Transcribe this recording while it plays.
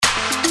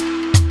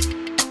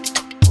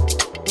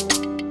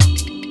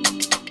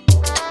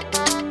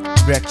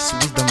Rex,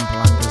 wisdom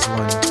plan this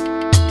one.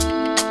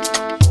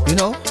 You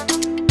know,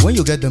 when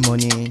you get the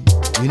money,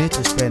 you need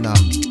to spend them.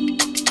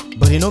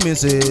 But you know mean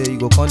say you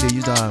go come they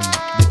use them,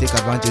 they take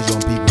advantage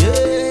on people.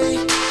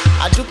 Yeah,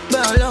 I took me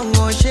along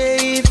on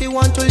Shay if you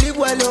want to live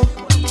well. Oh.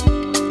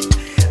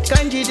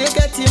 Kanjide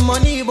get him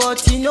money,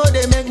 but he know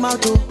they make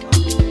mouth. Oh.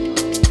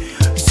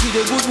 See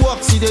the good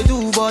work, see they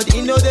do, but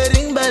he know they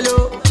ring bell.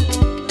 Oh.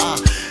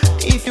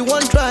 If you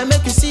want try,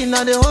 make you see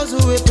now the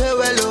hustle we pay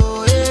well.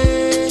 Oh, yeah.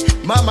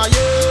 Mama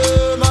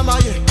yeah,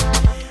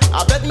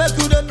 I beg make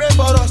you they pray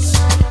for us.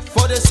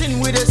 For the sin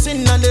we the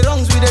sin and the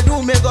wrongs we they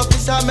do, make God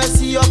please have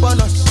mercy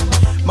upon us.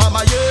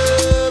 Mama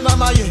yeah,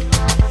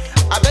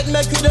 I beg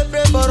make you they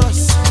pray for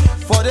us.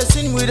 For the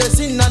sin we the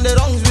sin and the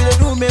wrongs we they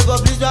do, make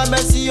God please have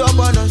mercy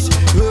upon us.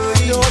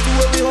 Yeah,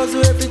 we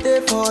hustle every day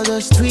for the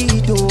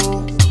street,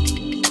 oh.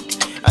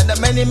 And the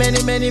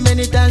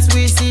many times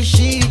we see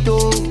shit,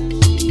 oh.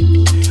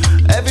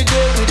 Every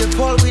day we dey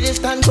fall, we dey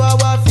stand to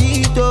our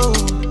feet, oh.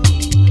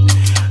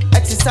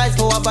 Exercise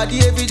for our body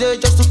every day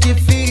just to keep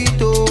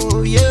fit,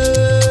 oh,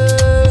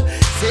 yeah.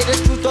 Say the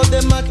truth of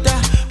the matter.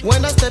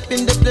 When I step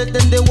in the place,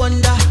 then they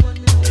wonder.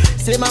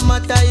 Say my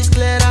matter is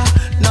clearer.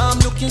 Now I'm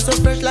looking so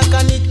fresh like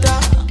Anita.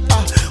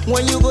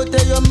 When you go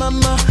tell your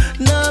mama,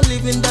 now I'm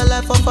living the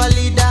life of a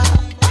leader.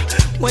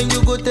 When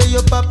you go tell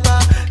your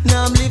papa,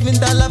 now I'm living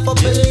the life of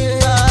a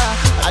believer.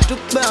 I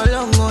took me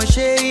along on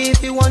Shay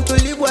if you want to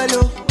live well,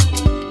 oh.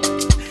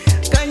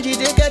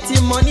 Kanjide get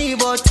him money,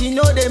 but he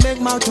know they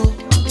make mouth. Oh.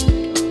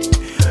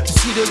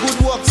 See the good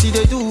work, see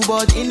they do,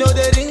 but he know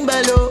they ring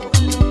bell. Oh.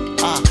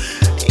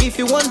 If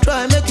you want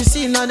try, make you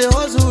see now the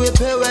hustle we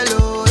pay well.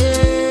 Oh,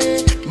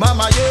 yeah.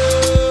 Mama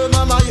yeah,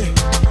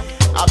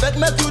 I beg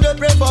make you they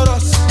pray for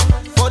us.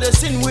 For the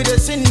sin we the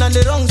sin and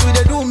the wrongs we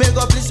they do, make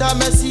God please have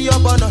mercy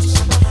upon us.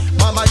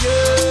 Mama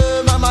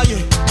yeah,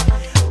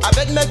 I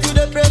beg make you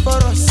they pray for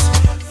us.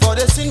 For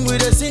the sin we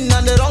the sin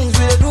and the wrongs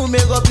we they do,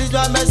 may God please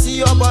have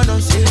mercy upon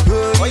us.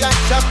 Oh yeah,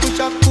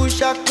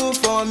 shaku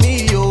for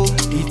me, yo.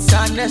 It's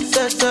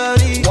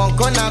unnecessary. One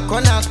corner,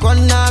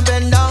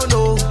 bend down,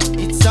 oh.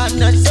 It's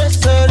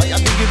unnecessary. Oh yeah,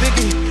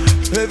 biggie,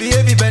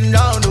 heavy, bend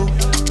down, oh.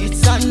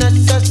 It's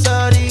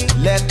unnecessary.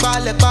 Let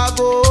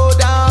go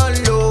down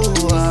low.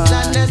 It's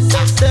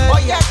unnecessary. Oh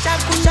yeah,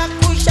 shaku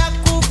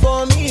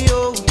for me,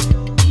 yo.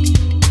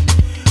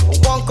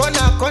 One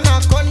corner,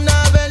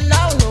 bend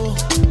down, oh.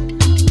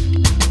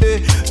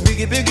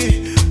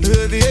 Biggie,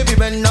 heavy,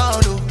 bend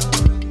down, oh.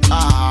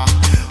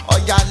 Oh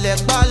yeah, let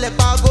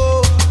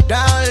go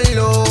down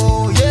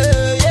low,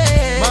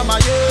 yeah. Mama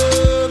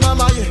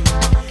yeah,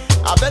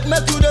 I beg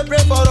make you they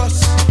pray for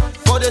us.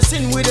 For the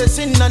sin we the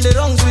sin and the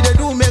wrongs we they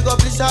do, may God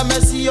please have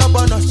mercy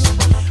upon us.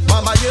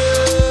 Mama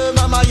yeah,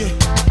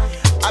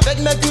 I beg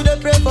make you they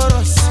pray for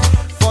us.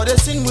 For the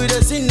sin we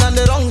the sin and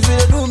the wrongs we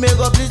they do, may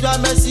God please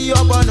have mercy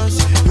upon us.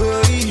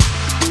 Hey.